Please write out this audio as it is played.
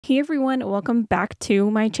Hey everyone, welcome back to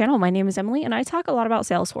my channel. My name is Emily and I talk a lot about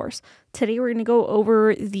Salesforce. Today we're going to go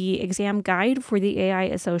over the exam guide for the AI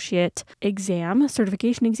Associate exam,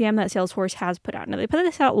 certification exam that Salesforce has put out. Now they put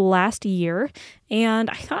this out last year and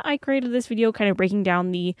I thought I created this video kind of breaking down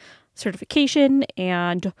the certification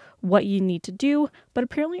and what you need to do, but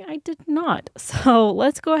apparently I did not. So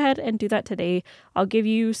let's go ahead and do that today. I'll give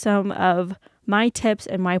you some of my tips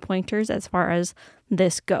and my pointers as far as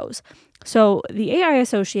this goes. So the AI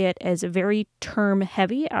Associate is very term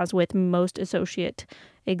heavy, as with most associate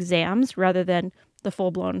exams, rather than the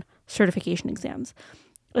full-blown certification exams.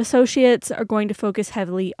 Associates are going to focus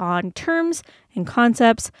heavily on terms and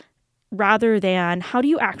concepts rather than how do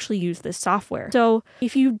you actually use this software. So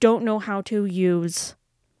if you don't know how to use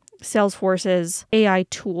Salesforce's AI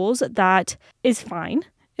tools, that is fine.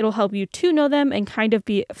 It'll help you to know them and kind of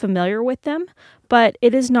be familiar with them, but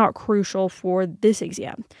it is not crucial for this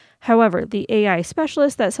exam. However, the AI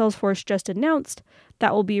specialist that Salesforce just announced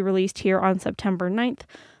that will be released here on September 9th,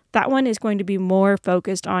 that one is going to be more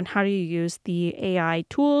focused on how do you use the AI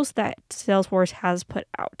tools that Salesforce has put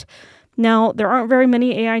out. Now, there aren't very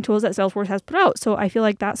many AI tools that Salesforce has put out, so I feel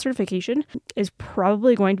like that certification is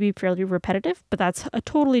probably going to be fairly repetitive, but that's a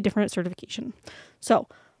totally different certification. So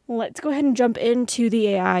let's go ahead and jump into the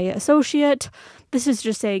AI Associate. This is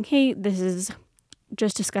just saying, hey, this is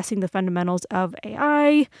just discussing the fundamentals of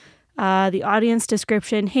AI, the audience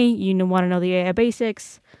description. Hey, you want to know the AI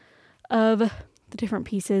basics of the different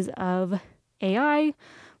pieces of AI,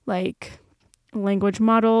 like language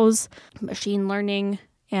models, machine learning,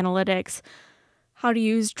 analytics, how to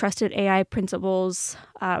use trusted AI principles,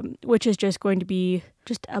 which is just going to be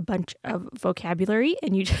just a bunch of vocabulary,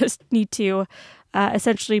 and you just need to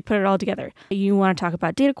essentially put it all together. You want to talk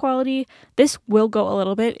about data quality. This will go a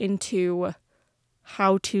little bit into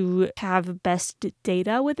how to have best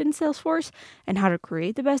data within Salesforce and how to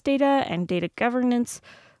create the best data and data governance,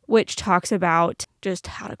 which talks about just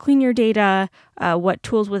how to clean your data, what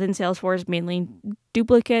tools within Salesforce, mainly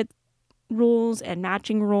duplicate rules and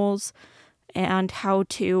matching rules, and how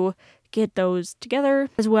to get those together,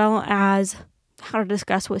 as well as how to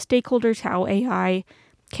discuss with stakeholders how AI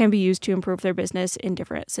can be used to improve their business in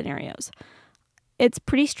different scenarios. It's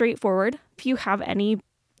pretty straightforward. If you have any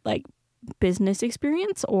business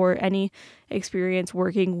experience or any experience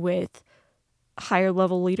working with higher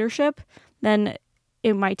level leadership, then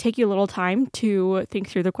it might take you a little time to think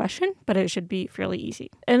through the question, but it should be fairly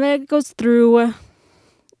easy. And then it goes through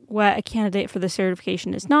what a candidate for the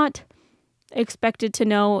certification is not expected to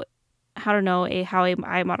know, how to know how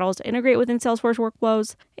AI models integrate within Salesforce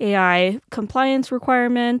workflows, AI compliance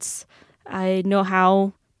requirements, I know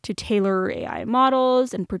how to tailor AI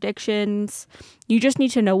models and predictions. You just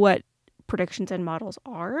need to know what predictions and models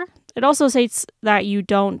are. It also states that you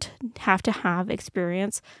don't have to have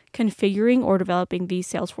experience configuring or developing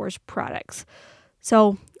these Salesforce products.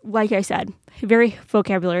 So, like I said, very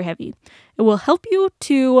vocabulary heavy. It will help you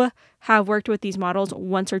to have worked with these models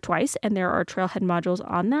once or twice, and there are trailhead modules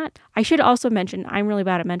on that. I should also mention, I'm really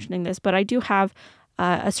bad at mentioning this, but I do have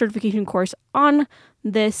a certification course on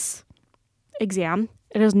this exam.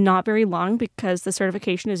 It is not very long because the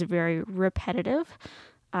certification is very repetitive.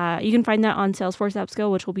 You can find that on Salesforce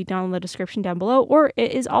Upskill, which will be down in the description down below, or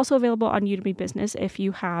it is also available on Udemy Business if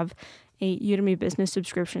you have a Udemy Business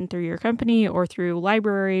subscription through your company or through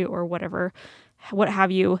library or whatever, what have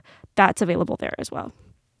you, that's available there as well.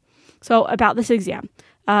 So about this exam,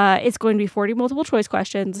 it's going to be 40 multiple choice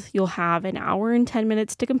questions. You'll have an hour and 10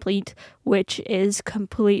 minutes to complete, which is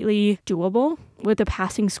completely doable with a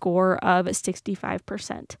passing score of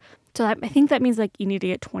 65%. So I think that means you need to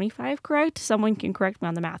get 25 correct. Someone can correct me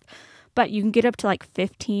on the math, but you can get up to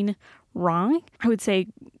 15 wrong. I would say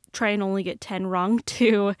try and only get 10 wrong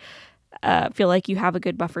to feel like you have a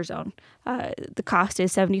good buffer zone. The cost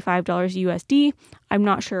is $75 USD. I'm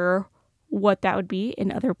not sure what that would be in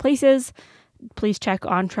other places. Please check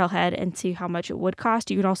on Trailhead and see how much it would cost.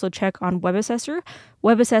 You can also check on Web Assessor.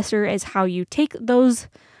 Web Assessor is how you take those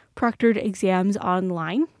proctored exams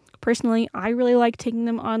online. Personally, I really like taking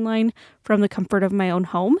them online from the comfort of my own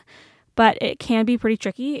home, but it can be pretty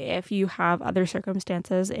tricky if you have other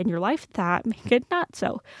circumstances in your life that make it not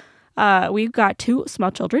so. We've got 2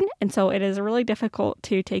 small children, and so it is really difficult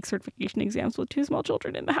to take certification exams with 2 small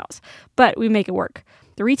children in the house, but we make it work.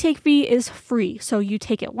 The retake fee is free, so you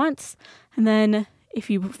take it once, and then if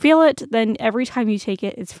you fail it, then every time you take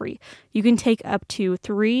it, it's free. You can take up to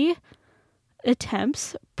 3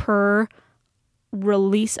 attempts per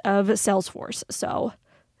release of Salesforce. So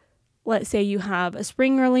let's say you have a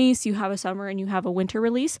spring release, you have a summer, and you have a winter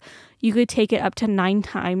release. You could take it up to 9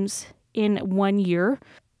 times in 1 year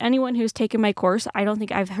anyone who's taken my course, I don't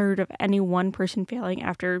think I've heard of any one person failing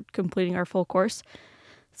after completing our full course.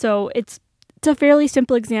 So it's a fairly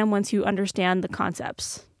simple exam once you understand the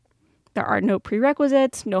concepts. There are no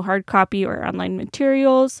prerequisites, no hard copy or online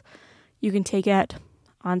materials. You can take it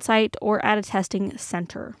on site or at a testing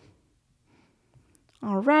center.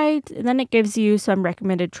 All right, and then it gives you some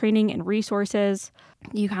recommended training and resources.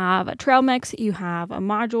 You have a trail mix, you have a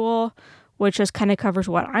module, which just kind of covers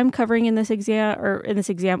what I'm covering in this exam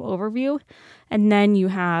overview. And then you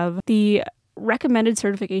have the recommended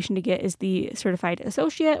certification to get is the Certified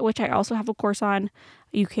Associate, which I also have a course on.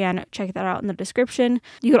 You can check that out in the description.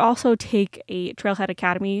 You could also take a Trailhead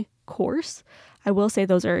Academy course. I will say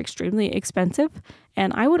those are extremely expensive,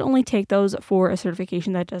 and I would only take those for a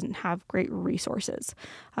certification that doesn't have great resources.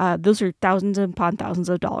 Those are thousands upon thousands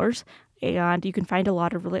of dollars, and you can find a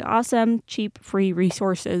lot of really awesome, cheap, free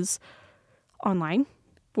resources online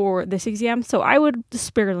for this exam, so I would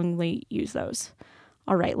sparingly use those.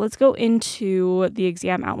 All right, let's go into the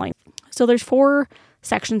exam outline. So there's 4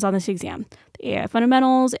 sections on this exam: the AI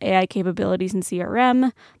fundamentals, AI capabilities in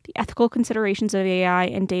CRM, the ethical considerations of AI,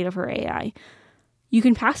 and data for AI. You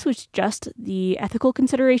can pass with just the ethical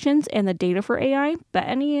considerations and the data for AI, but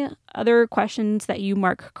any other questions that you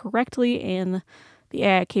mark correctly in the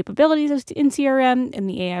AI capabilities in CRM and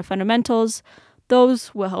the AI fundamentals,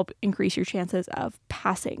 those will help increase your chances of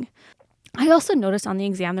passing. I also noticed on the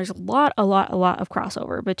exam there's a lot of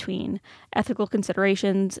crossover between ethical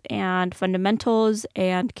considerations and fundamentals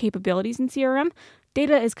and capabilities in CRM.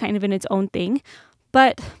 Data is kind of in its own thing,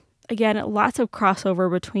 but again, lots of crossover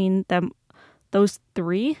between those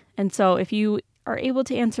 3. And so if you are able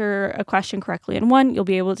to answer a question correctly in one, you'll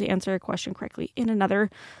be able to answer a question correctly in another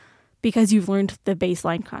because you've learned the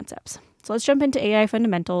baseline concepts. So let's jump into AI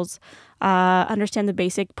fundamentals, understand the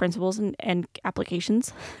basic principles and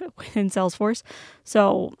applications within Salesforce.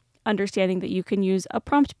 So understanding that you can use a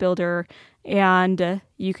prompt builder and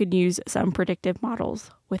you can use some predictive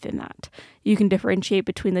models within that. You can differentiate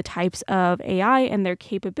between the types of AI and their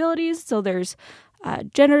capabilities. So there's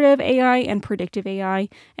generative AI and predictive AI,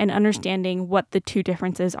 and understanding what the 2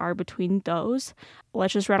 differences are between those.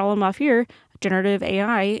 Let's just rattle them off here. Generative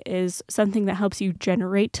AI is something that helps you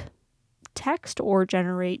generate text or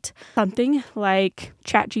generate something like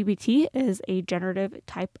ChatGPT is a generative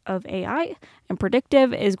type of AI, and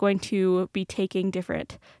predictive is going to be taking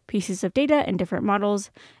different pieces of data and different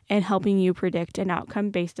models and helping you predict an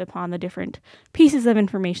outcome based upon the different pieces of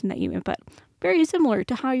information that you input. Very similar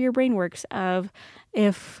to how your brain works of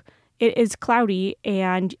if it is cloudy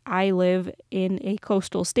and I live in a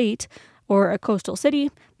coastal state or a coastal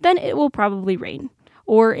city, then it will probably rain.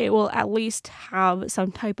 Or it will at least have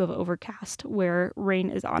some type of overcast where rain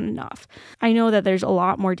is on and off. I know that there's a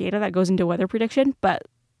lot more data that goes into weather prediction, but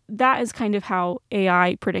that is kind of how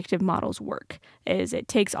AI predictive models work, is it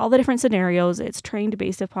takes all the different scenarios, it's trained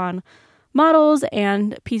based upon models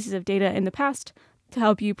and pieces of data in the past to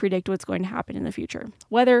help you predict what's going to happen in the future.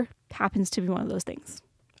 Weather happens to be one of those things.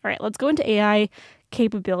 All right, let's go into AI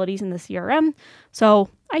capabilities in the CRM. So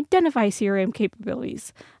identify CRM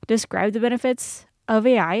capabilities. Describe the benefits of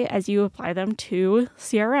AI as you apply them to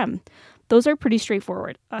CRM. Those are pretty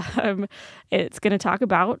straightforward. It's going to talk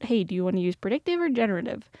about, hey, do you want to use predictive or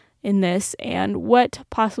generative in this? And what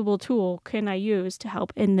possible tool can I use to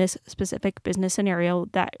help in this specific business scenario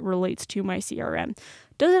that relates to my CRM?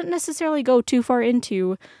 Doesn't necessarily go too far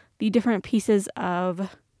into the different pieces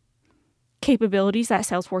of capabilities that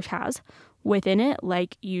Salesforce has within it,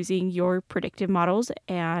 like using your predictive models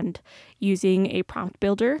and using a prompt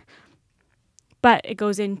builder, but it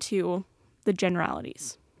goes into the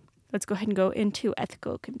generalities. Let's go ahead and go into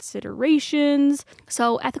ethical considerations.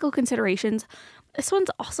 So ethical considerations, this one's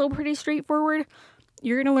also pretty straightforward.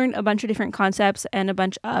 You're going to learn a bunch of different concepts and a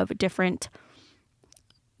bunch of different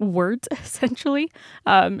words, essentially,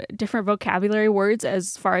 different vocabulary words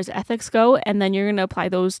as far as ethics go. And then you're going to apply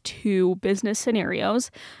those to business scenarios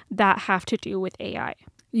that have to do with AI.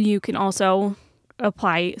 You can also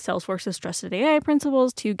apply Salesforce's trusted AI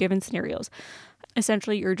principles to given scenarios.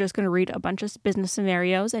 Essentially, you're just going to read a bunch of business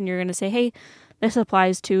scenarios and you're going to say, hey, this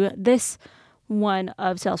applies to this one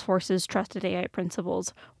of Salesforce's trusted AI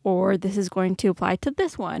principles, or this is going to apply to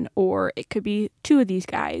this one, or it could be 2 of these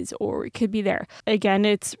guys, or it could be there. Again,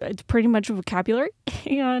 it's pretty much vocabulary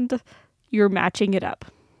and you're matching it up.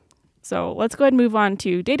 So let's go ahead and move on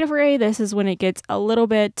to data for AI. This is when it gets a little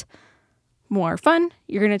bit more fun.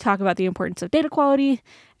 You're going to talk about the importance of data quality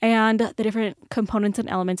and the different components and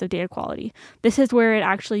elements of data quality. This is where it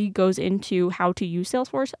actually goes into how to use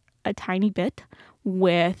Salesforce a tiny bit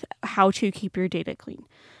with how to keep your data clean.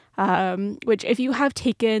 which if you have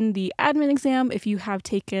taken the admin exam, if you have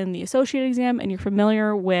taken the associate exam, and you're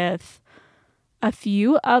familiar with a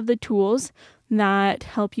few of the tools that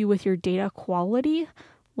help you with your data quality,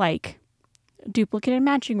 like duplicate and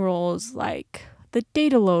matching rules, like the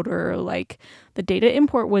data loader, like the data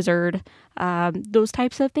import wizard, those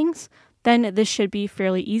types of things, then this should be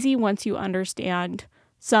fairly easy once you understand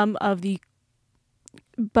some of the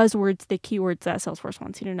buzzwords, the keywords that Salesforce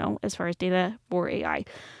wants you to know as far as data for AI.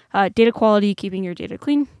 Data quality, keeping your data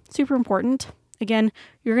clean, super important. Again,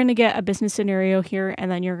 you're going to get a business scenario here,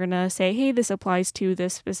 and then you're going to say, hey, this applies to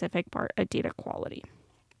this specific part of data quality.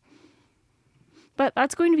 But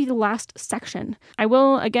that's going to be the last section. I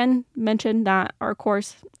will again mention that our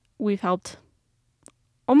course, we've helped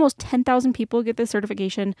almost 10,000 people get this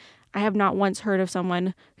certification. I have not once heard of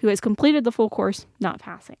someone who has completed the full course not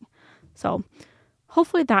passing. So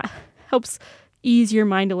hopefully that helps ease your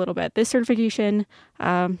mind a little bit. This certification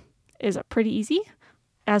is pretty easy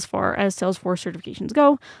as far as Salesforce certifications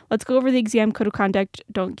go. Let's go over the exam code of conduct.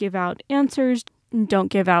 Don't give out answers.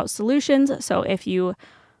 Don't give out solutions. So if you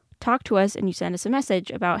talk to us and you send us a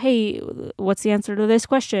message about, hey, what's the answer to this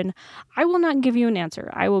question? I will not give you an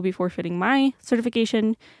answer. I will be forfeiting my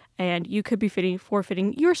certification, and you could be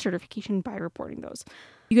forfeiting your certification by reporting those.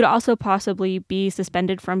 You could also possibly be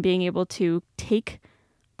suspended from being able to take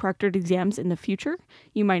proctored exams in the future.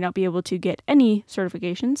 You might not be able to get any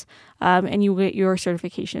certifications, and you get your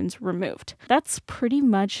certifications removed. That's pretty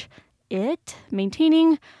much it.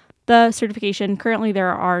 Maintaining the certification. Currently,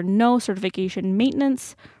 there are no certification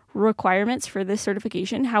maintenance requirements for this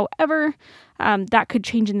certification. However, that could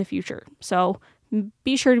change in the future. So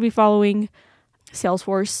be sure to be following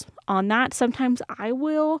Salesforce on that. Sometimes I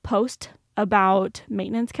will post about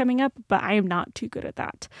maintenance coming up, but I am not too good at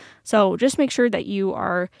that. So just make sure that you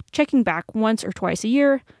are checking back once or twice a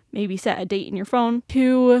year, maybe set a date in your phone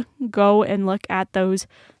to go and look at those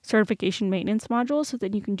certification maintenance modules so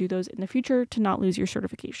that you can do those in the future to not lose your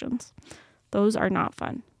certifications. Those are not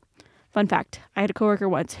fun. Fun fact, I had a coworker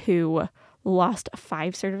once who lost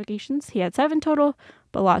 5 certifications. He had 7 total,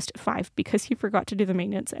 but lost 5 because he forgot to do the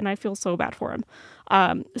maintenance, and I feel so bad for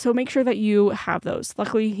him. So make sure that you have those.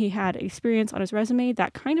 Luckily, he had experience on his resume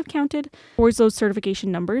that kind of counted towards those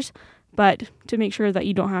certification numbers, but to make sure that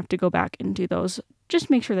you don't have to go back and do those, just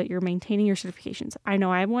make sure that you're maintaining your certifications. I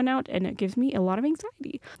know I have one out, and it gives me a lot of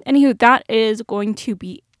anxiety. Anywho, that is going to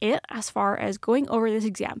be it as far as going over this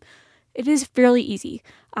exam. It is fairly easy.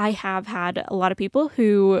 I have had a lot of people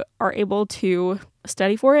who are able to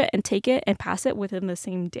study for it and take it and pass it within the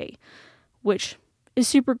same day, which is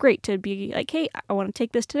super great to be like, hey, I want to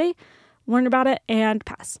take this today, learn about it, and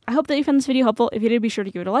pass. I hope that you found this video helpful. If you did, be sure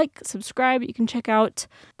to give it a like, subscribe. You can check out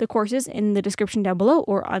the courses in the description down below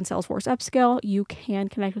or on Salesforce Upscale. You can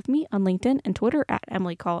connect with me on LinkedIn and Twitter at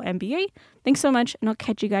EmilyCallMBA. Thanks so much, and I'll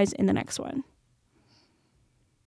catch you guys in the next one.